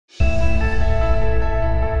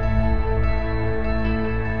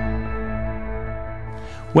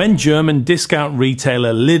When German discount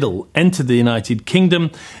retailer Lidl entered the United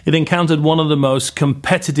Kingdom, it encountered one of the most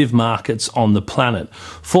competitive markets on the planet.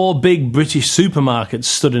 4 big British supermarkets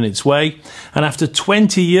stood in its way, and after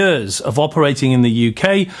 20 years of operating in the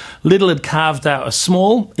UK, Lidl had carved out a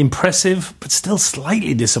small, impressive, but still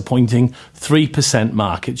slightly disappointing 3%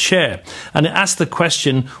 market share. And it asked the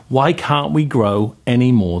question, why can't we grow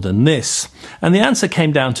any more than this? And the answer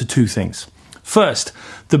came down to 2 things. First,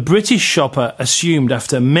 the British shopper assumed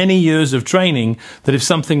after many years of training that if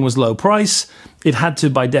something was low price, it had to,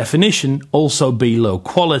 by definition, also be low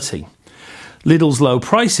quality. Lidl's low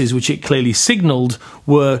prices, which it clearly signalled,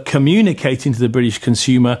 were communicating to the British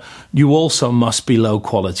consumer, you also must be low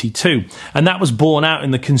quality too. And that was borne out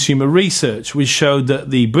in the consumer research, which showed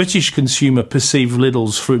that the British consumer perceived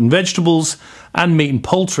Lidl's fruit and vegetables and meat and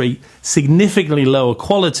poultry significantly lower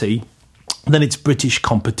quality than its British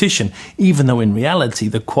competition, even though in reality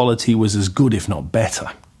the quality was as good, if not better.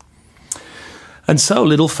 And so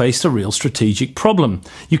Lidl faced a real strategic problem.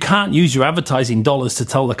 You can't use your advertising dollars to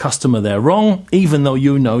tell the customer they're wrong, even though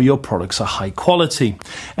you know your products are high quality.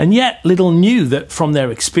 And yet Lidl knew that from their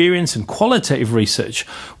experience and qualitative research,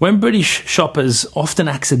 when British shoppers often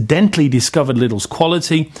accidentally discovered Lidl's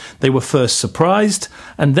quality, they were first surprised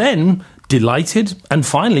and then delighted and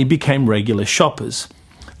finally became regular shoppers.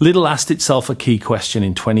 Lidl asked itself a key question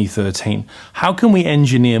in 2013. How can we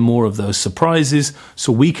engineer more of those surprises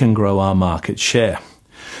so we can grow our market share?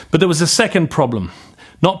 But there was a second problem,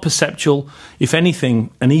 not perceptual, if anything,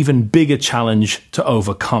 an even bigger challenge to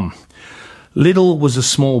overcome. Lidl was a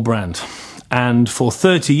small brand. And for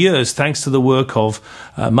 30 years, thanks to the work of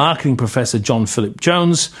marketing professor John Philip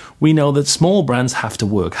Jones, we know that small brands have to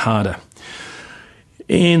work harder.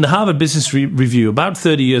 In the Harvard Business Review, about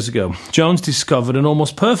 30 years ago, Jones discovered an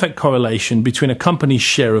almost perfect correlation between a company's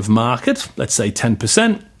share of market, let's say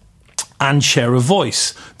 10%, and share of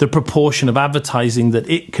voice, the proportion of advertising that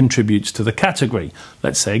it contributes to the category,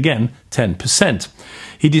 let's say again 10%.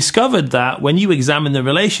 He discovered that when you examine the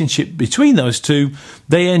relationship between those two,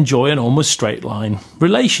 they enjoy an almost straight line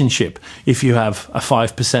relationship. If you have a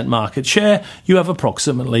 5% market share, you have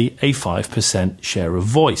approximately a 5% share of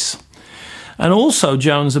voice. And also,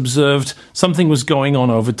 Jones observed something was going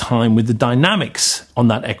on over time with the dynamics on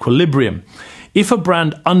that equilibrium. If a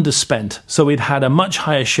brand underspent, so it had a much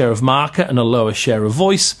higher share of market and a lower share of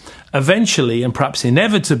voice, eventually and perhaps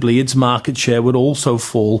inevitably its market share would also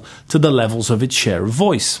fall to the levels of its share of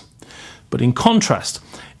voice. But in contrast,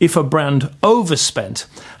 if a brand overspent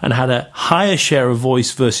and had a higher share of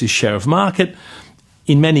voice versus share of market,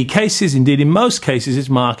 in many cases, indeed in most cases, its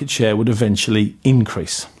market share would eventually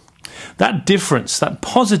increase. That difference, that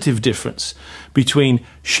positive difference between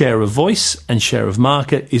share of voice and share of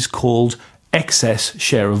market is called excess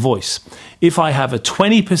share of voice. If I have a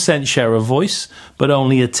 20% share of voice, but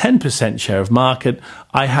only a 10% share of market,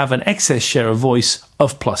 I have an excess share of voice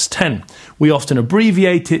of plus 10. We often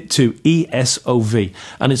abbreviate it to ESOV,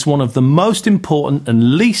 and it's one of the most important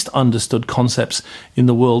and least understood concepts in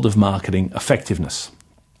the world of marketing effectiveness.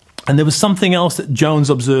 And there was something else that Jones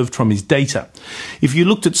observed from his data. If you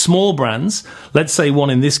looked at small brands, let's say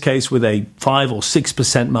one in this case with a 5 or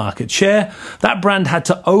 6% market share, that brand had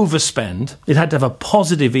to overspend. It had to have a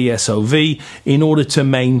positive ESOV in order to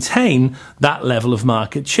maintain that level of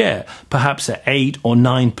market share, perhaps at 8 or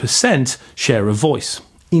 9% share of voice.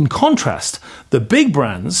 In contrast, the big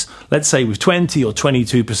brands, let's say with 20 or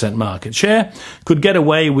 22% market share, could get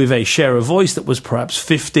away with a share of voice that was perhaps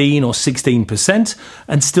 15 or 16%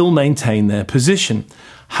 and still maintain their position.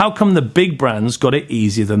 How come the big brands got it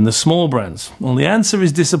easier than the small brands? Well, the answer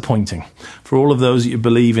is disappointing for all of those that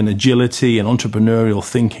believe in agility and entrepreneurial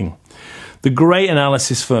thinking. The great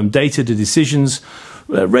analysis firm Data to Decisions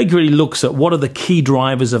regularly looks at what are the key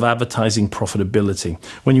drivers of advertising profitability.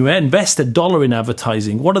 When you invest $1 in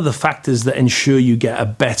advertising, what are the factors that ensure you get a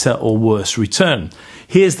better or worse return?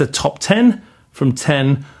 Here's the top 10 from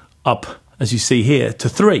 10 up, as you see here, to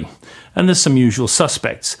 3. And there's some usual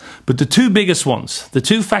suspects. But the 2 biggest ones, the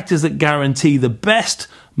 2 factors that guarantee the best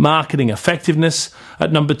marketing effectiveness,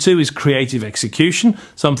 at number 2 is creative execution,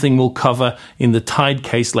 something we'll cover in the Tide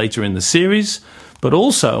case later in the series. But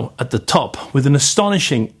also at the top, with an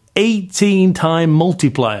astonishing 18-time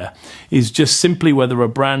multiplier, is just simply whether a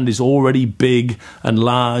brand is already big and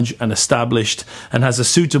large and established and has a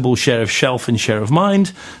suitable share of shelf and share of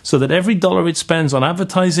mind, so that every dollar it spends on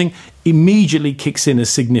advertising immediately kicks in a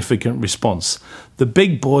significant response. The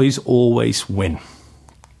big boys always win.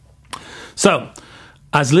 So,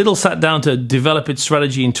 as Lidl sat down to develop its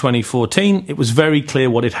strategy in 2014, it was very clear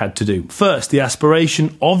what it had to do. First, the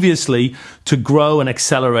aspiration, obviously, to grow and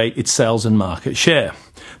accelerate its sales and market share.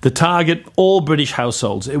 The target, all British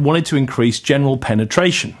households. It wanted to increase general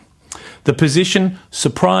penetration. The position,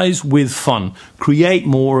 surprise with fun. Create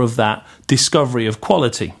more of that discovery of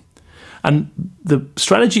quality. And the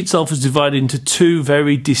strategy itself was divided into two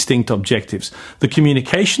very distinct objectives. The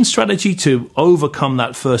communication strategy to overcome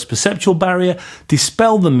that first perceptual barrier,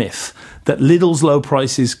 dispel the myth that Lidl's low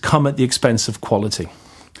prices come at the expense of quality.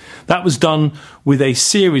 That was done with a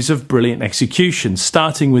series of brilliant executions,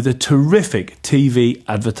 starting with a terrific TV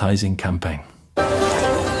advertising campaign.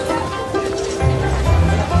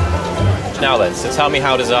 Now then, so tell me,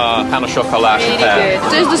 how does our pain au chocolat compare?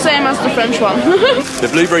 Good. It's the same as the French one. The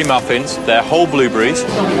blueberry muffins, they're whole blueberries. If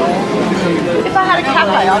I had a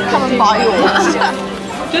cafe, I'd come and buy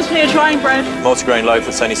yours. Just here trying bread. Multigrain loaf,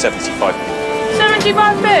 it's only 75.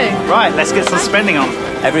 75p? Right, let's get some spending on.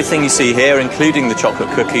 Everything you see here, including the chocolate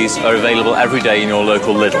cookies, are available every day in your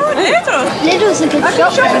local Lidl. Lidl's a good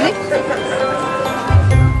shop, really.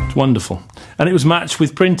 It's wonderful. And it was matched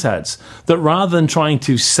with print ads that, rather than trying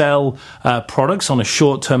to sell products on a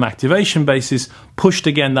short-term activation basis, pushed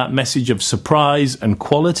again that message of surprise and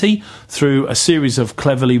quality through a series of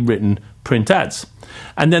cleverly written print ads.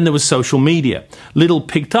 And then there was social media. Lidl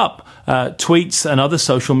picked up tweets and other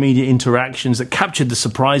social media interactions that captured the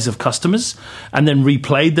surprise of customers and then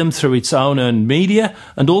replayed them through its own earned media,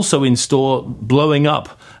 and also in store, blowing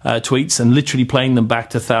up tweets and literally playing them back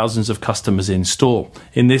to thousands of customers in store.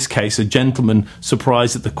 In this case, a gentleman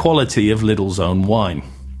surprised at the quality of Lidl's own wine.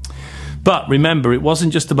 But remember, it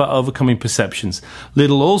wasn't just about overcoming perceptions.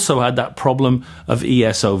 Lidl also had that problem of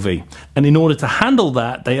ESOV. And in order to handle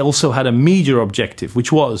that, they also had a major objective,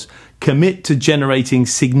 which was commit to generating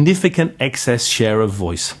significant excess share of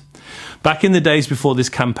voice. Back in the days before this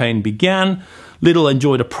campaign began, Lidl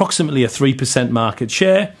enjoyed approximately a 3% market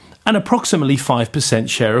share and approximately 5%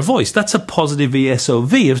 share of voice. That's a positive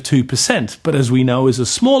ESOV of 2%, but as we know, as a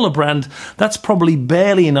smaller brand, that's probably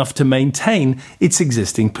barely enough to maintain its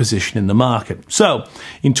existing position in the market. So,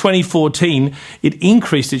 in 2014, it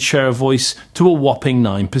increased its share of voice to a whopping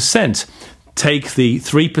 9%. Take the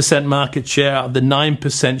 3% market share out of the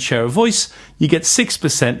 9% share of voice, you get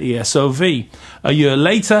 6% ESOV. A year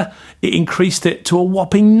later, it increased it to a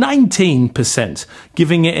whopping 19%,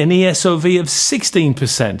 giving it an ESOV of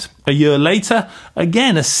 16%. A year later,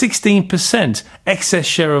 again a 16% excess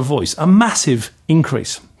share of voice, a massive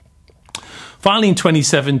increase. Finally, in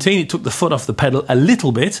 2017, it took the foot off the pedal a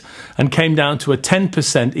little bit and came down to a 10%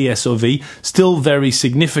 ESOV, still very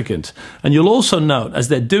significant. And you'll also note, as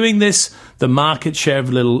they're doing this, the market share of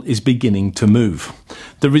Lidl is beginning to move.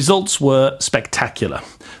 The results were spectacular.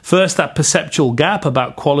 First, that perceptual gap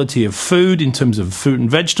about quality of food in terms of fruit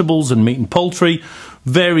and vegetables and meat and poultry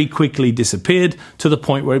very quickly disappeared to the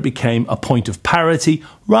point where it became a point of parity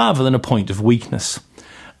rather than a point of weakness.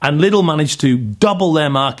 And Lidl managed to double their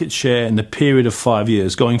market share in the period of 5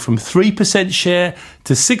 years, going from 3% share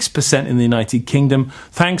to 6% in the United Kingdom,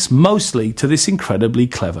 thanks mostly to this incredibly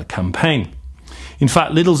clever campaign. In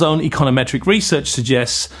fact, Lidl's own econometric research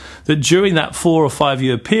suggests that during that 4 or 5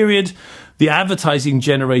 year period, the advertising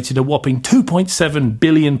generated a whopping £2.7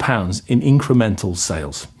 billion in incremental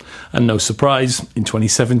sales. And no surprise, in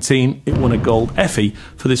 2017, it won a gold Effie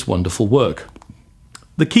for this wonderful work.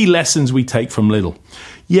 The key lessons we take from Lidl.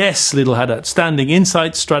 Yes, Lidl had outstanding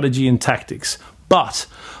insights, strategy and tactics, but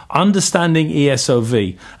understanding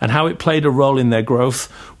ESOV and how it played a role in their growth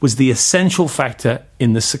was the essential factor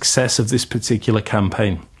in the success of this particular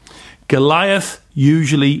campaign. Goliath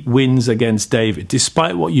usually wins against David,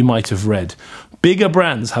 despite what you might have read. Bigger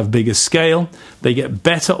brands have bigger scale, they get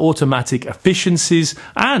better automatic efficiencies,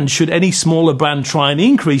 and should any smaller brand try and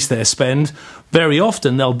increase their spend, very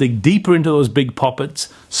often they'll dig deeper into those big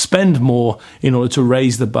pockets, spend more in order to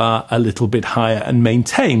raise the bar a little bit higher and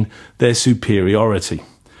maintain their superiority.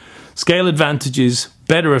 Scale advantages,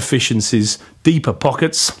 better efficiencies, deeper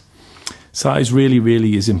pockets. Size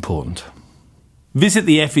really is important. Visit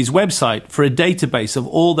the Effie's website for a database of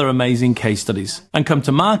all their amazing case studies, and come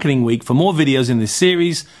to Marketing Week for more videos in this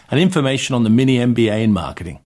series and information on the mini MBA in marketing.